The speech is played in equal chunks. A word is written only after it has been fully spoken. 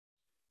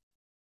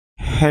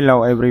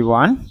Hello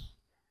everyone,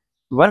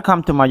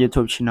 welcome to my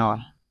YouTube channel.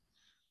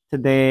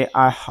 Today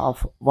I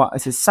have one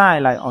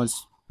exercise like on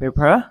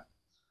paper.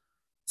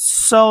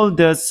 Solve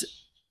this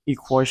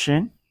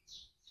equation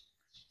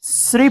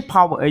 3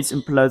 power 8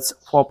 plus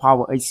 4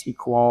 power 8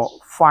 equal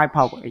 5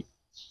 power 8.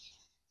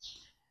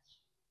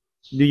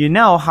 Do you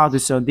know how to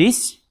solve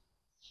this?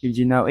 If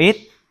you know it,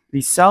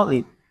 please solve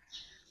it.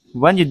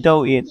 When you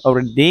do it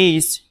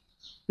already,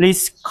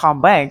 please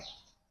come back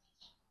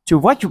to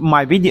watch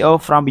my video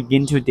from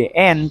beginning to the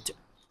end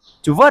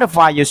to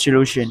verify your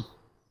solution.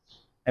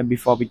 And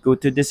before we go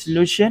to the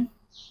solution,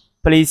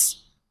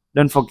 please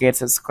don't forget to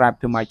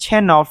subscribe to my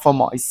channel for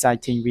more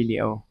exciting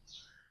video.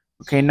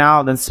 Okay,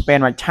 now don't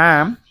spend my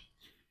time.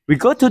 We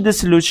go to the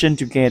solution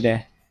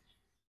together.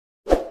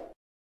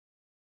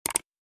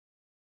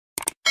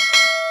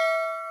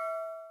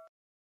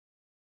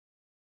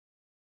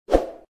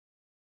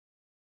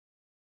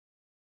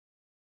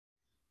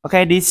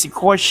 Okay, this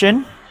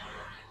equation,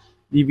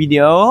 the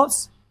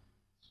videos,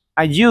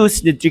 I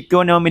use the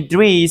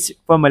trigonometry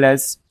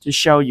formulas to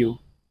show you.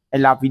 I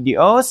love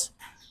videos.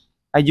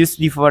 I use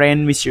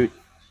different methods.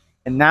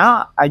 And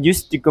now I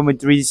use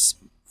trigonometry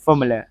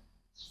formula.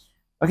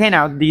 Okay,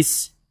 now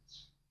this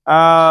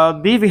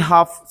we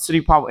have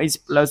 3 power 8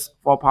 plus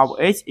 4 power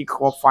 8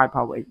 equal 5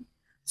 power 8.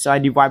 So I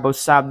divide both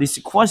sides of this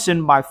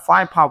equation by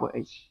 5 power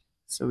 8.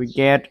 So we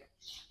get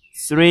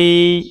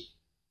 3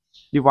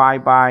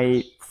 divided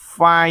by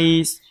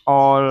 5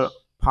 all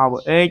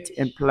power 8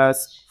 and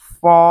plus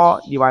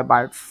 4 divided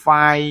by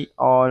 5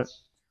 all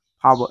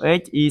power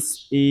 8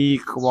 is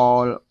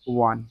equal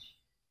 1.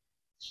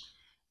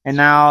 And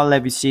now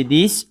let me see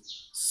this.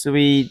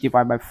 3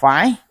 divided by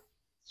 5.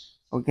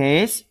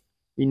 Okay,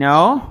 we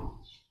know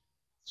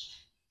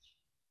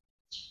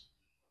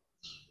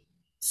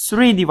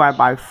 3 divided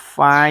by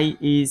 5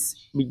 is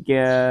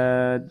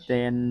bigger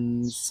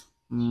than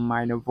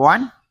minus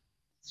 1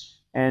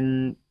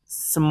 and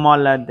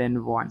smaller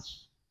than 1.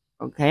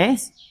 Okay,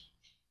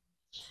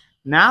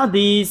 now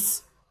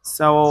this,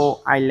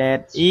 so I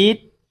let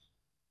it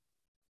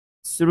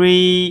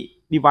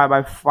 3 divided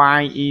by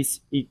 5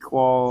 is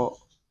equal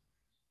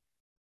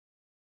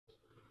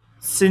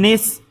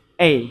sinus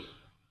A.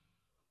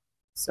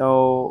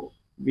 So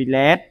we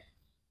let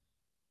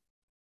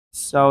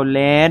sin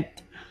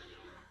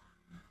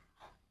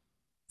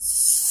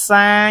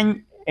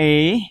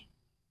A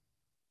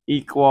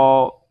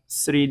equal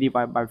 3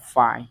 divided by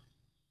 5.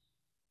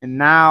 And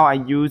now I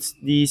use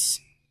this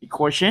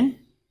equation.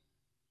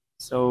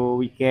 So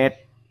we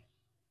get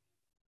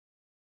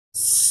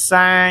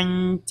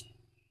sin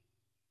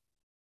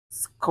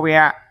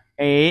square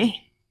A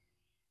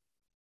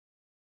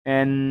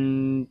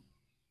and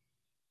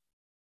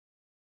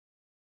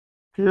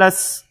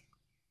plus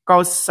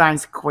cosine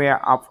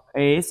square of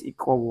A is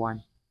equal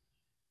 1.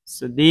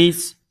 So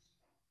this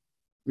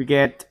we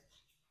get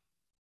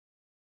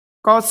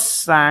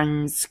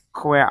cosine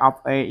square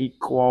of A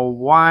equal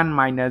 1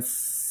 minus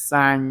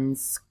sine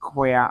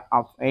square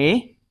of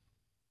A,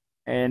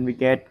 and we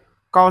get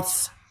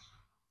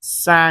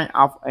cosine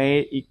of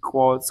A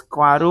equals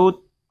square root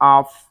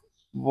of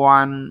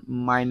 1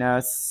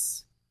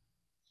 minus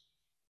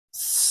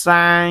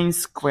sine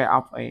square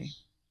of A,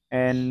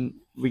 and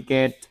we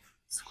get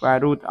square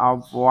root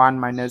of 1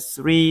 minus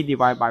 3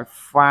 divided by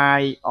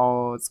 5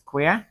 all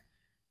square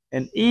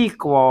and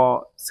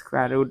equal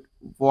square root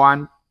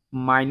 1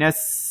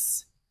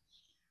 minus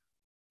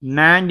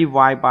 9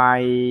 divided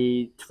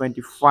by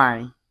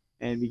 25,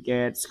 and we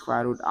get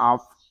square root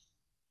of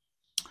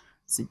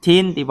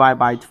 16 divided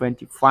by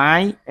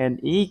 25 and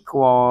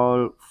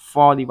equal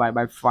 4 divided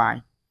by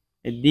 5,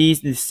 and this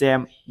is the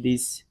same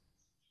this.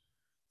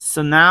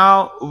 So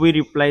now we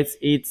replace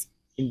it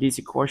in this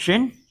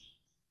equation.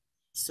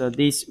 So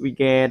this we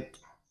get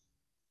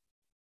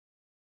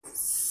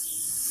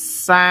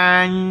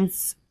sine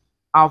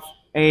of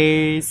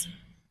A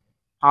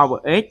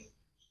power 8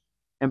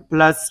 and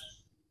plus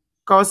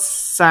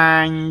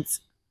cosine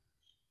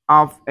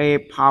of A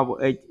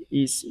power 8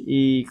 is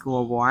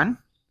equal 1.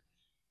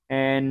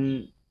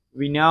 And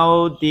we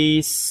know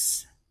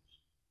this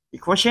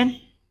equation,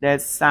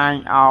 that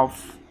sine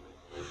of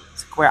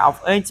square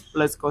of 8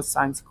 plus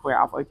cosine square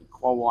of 8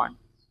 equal 1.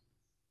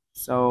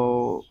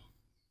 So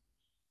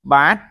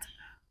but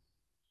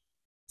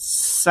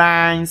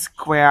sine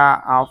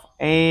square of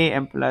A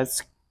and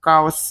plus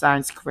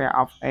cosine square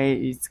of A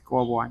is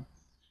equal 1.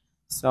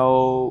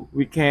 So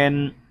we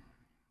can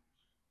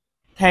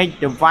take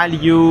the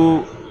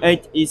value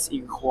 8 is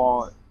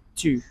equal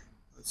 2.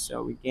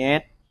 So we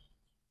get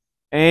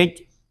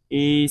 8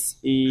 is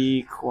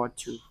equal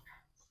to,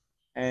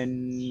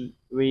 and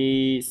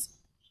we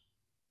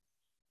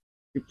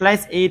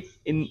replace it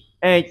in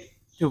 8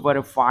 to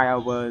verify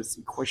our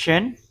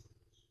equation.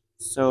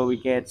 So we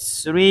get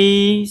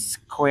 3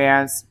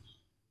 squares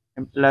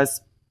and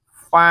plus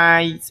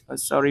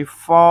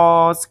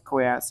 4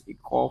 squares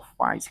equal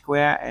 5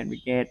 square, and we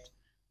get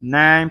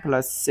 9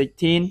 plus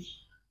 16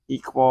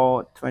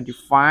 equal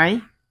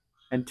 25,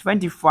 and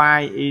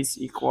 25 is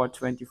equal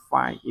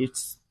 25.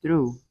 It's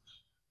true.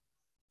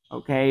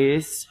 Okay,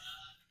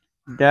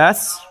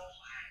 Thus,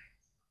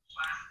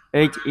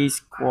 h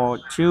is equal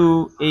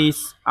to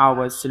is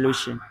our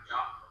solution.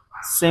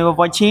 Thank you for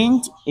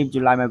watching. If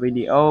you like my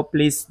video,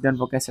 please don't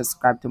forget to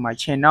subscribe to my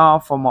channel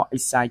for more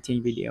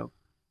exciting video.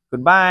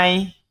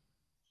 Goodbye.